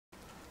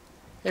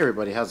Hey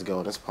everybody, how's it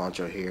going? It's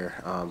Poncho here.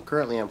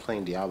 Currently I'm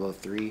playing Diablo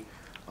 3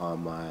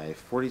 on my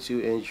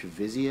 42-inch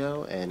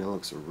Vizio, and it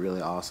looks really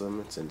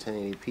awesome. It's in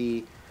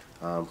 1080p,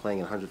 playing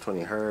at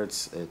 120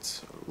 Hz.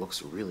 It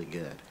looks really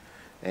good.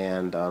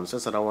 And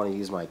since I don't want to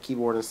use my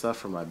keyboard and stuff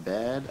for my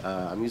bed,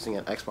 I'm using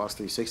an Xbox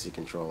 360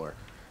 controller.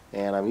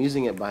 And I'm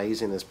using it by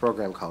using this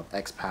program called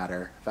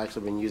Xpatter. I've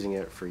actually been using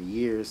it for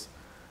years.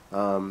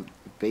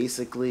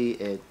 Basically,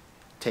 it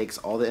takes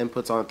all the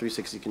inputs on a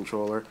 360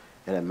 controller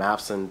and it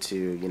maps them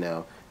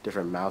to,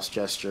 different mouse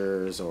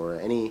gestures or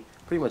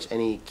pretty much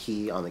any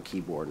key on the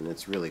keyboard, and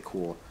it's really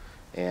cool.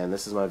 And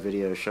this is my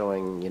video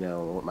showing,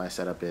 what my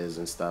setup is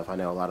and stuff. I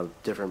know a lot of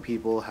different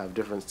people have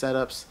different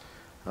setups,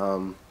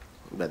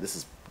 but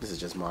this is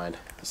just mine.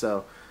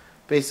 So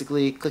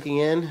basically, clicking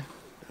in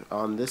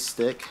on this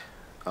stick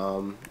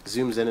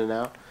zooms in and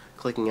out.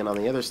 Clicking in on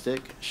the other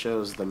stick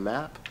shows the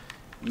map.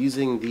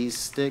 Using these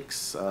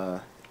sticks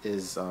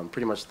is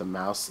pretty much the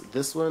mouse.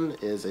 This one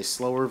is a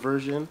slower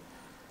version,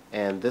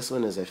 and this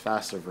one is a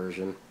faster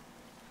version.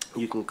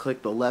 You can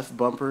click the left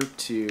bumper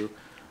to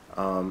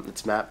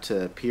it's mapped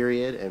to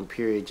period, and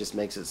period just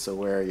makes it so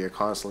where you're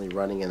constantly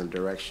running in the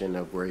direction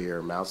of where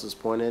your mouse is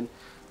pointed.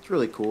 It's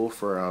really cool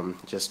for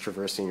just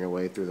traversing your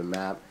way through the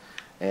map.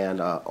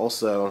 And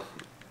also,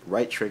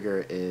 right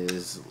trigger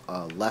is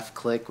left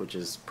click, which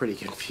is pretty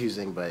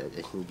confusing, but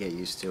you can get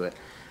used to it.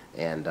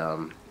 And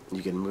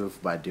you can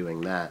move by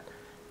doing that.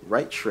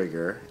 Right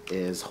trigger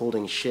is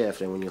holding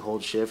shift, and when you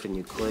hold shift and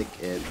you click,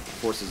 it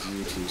forces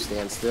you to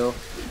stand still,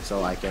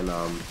 so I can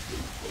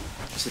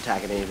just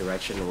attack in any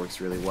direction. It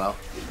works really well.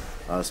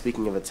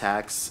 Speaking of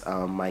attacks,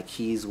 my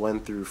keys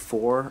 1 through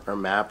 4 are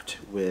mapped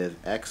with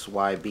X,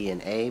 Y, B,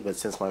 and A, but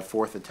since my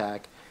 4th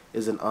attack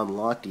isn't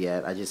unlocked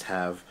yet, I just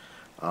have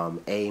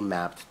A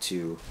mapped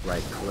to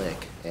right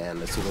click,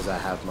 and as soon as I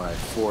have my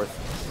 4th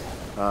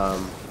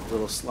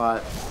little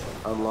slot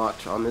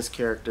unlocked on this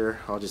character,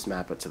 I'll just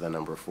map it to the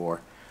number 4.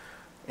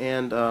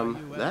 And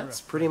that's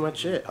pretty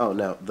much it. Oh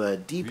no, the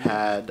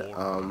D-pad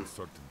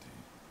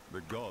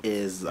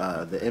is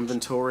the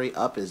inventory.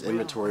 Up is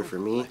inventory for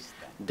me.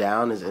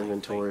 Down is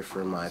inventory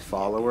for my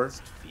follower.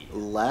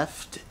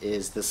 Left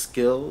is the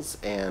skills,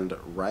 and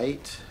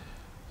right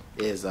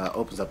is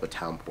opens up a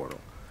town portal.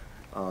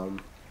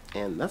 And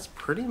that's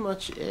pretty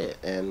much it.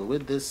 And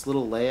with this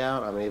little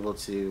layout, I'm able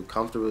to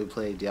comfortably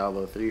play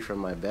Diablo 3 from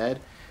my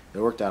bed. It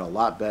worked out a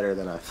lot better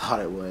than I thought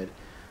it would.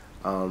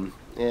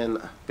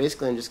 And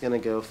basically I'm just going to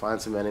go find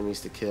some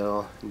enemies to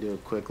kill and do a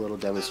quick little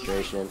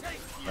demonstration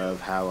of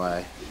how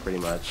I pretty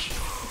much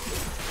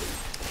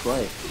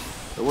play.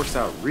 It works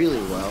out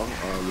really well.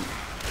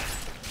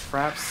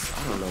 Fraps,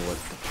 I don't know what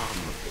the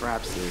problem with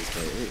Fraps is,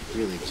 but it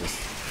really just,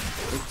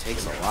 it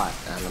takes a lot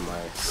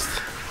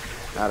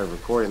out of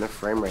recording. The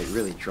frame rate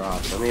really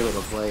drops. I'm able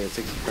to play at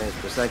 60 frames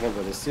per second,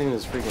 but as soon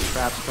as freaking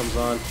Fraps comes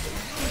on,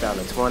 down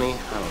to 20, I don't know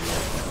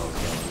what the hell's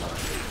going on.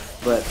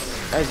 But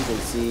as you can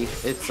see,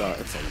 it's a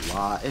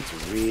lot. It's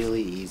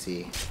really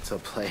easy to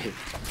play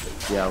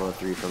Diablo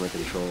 3 from a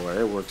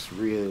controller. It works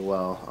really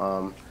well.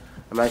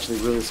 I'm actually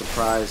really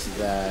surprised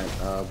that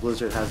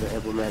Blizzard hasn't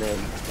implemented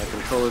a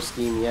controller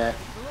scheme yet.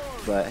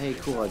 But hey,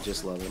 cool, I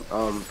just love it.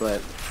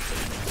 But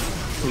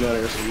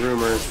there's some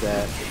rumors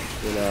that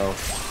the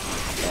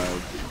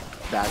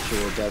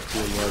actual dev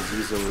team was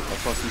using a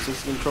plus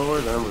 360 controller.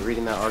 I remember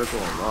reading that article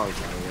a long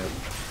time ago.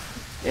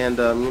 And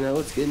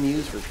it's good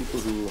news for people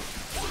who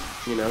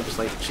just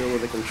like to chill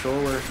with a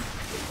controller.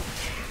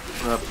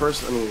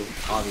 Personally,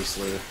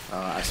 obviously,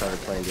 I started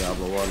playing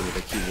Diablo 1 with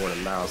a keyboard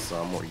and mouse,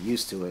 so I'm more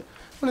used to it.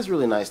 But it's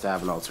really nice to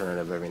have an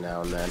alternative every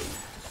now and then.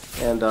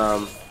 And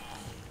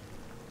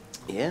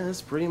yeah,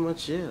 that's pretty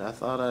much it. I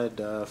thought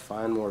I'd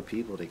find more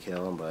people to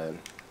kill, but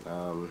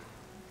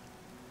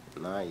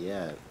not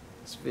yet.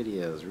 This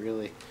video is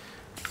really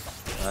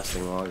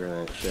lasting longer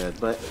than it should.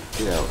 But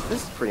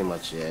this is pretty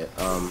much it.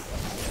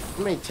 It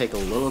may take a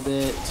little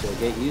bit to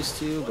get used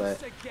to, but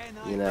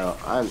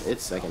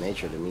it's second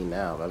nature to me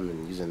now. I've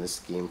been using this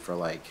scheme for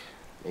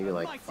maybe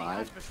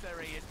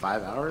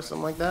five hours,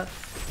 something like that.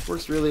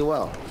 Works really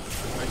well.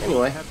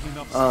 Anyway, if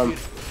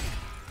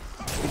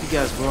you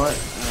guys want,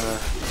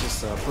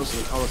 just post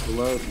in the comments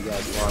below if you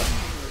guys want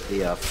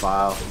the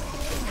file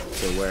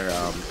to where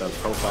the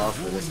profile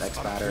for this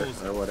Xpatter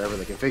or whatever,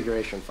 the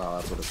configuration file,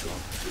 that's what it's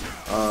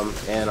called.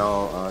 And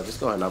I'll just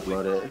go ahead and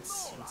upload it.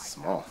 It's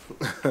small.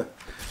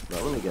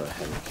 But let me go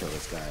ahead and kill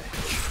this guy.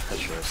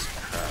 Treacherous.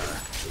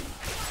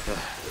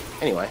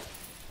 Anyway,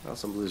 oh,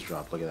 some blues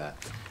dropped. Look at that.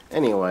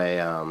 Anyway,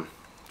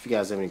 if you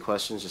guys have any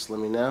questions, just let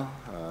me know.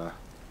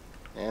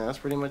 And that's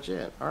pretty much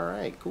it.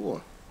 Alright,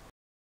 cool.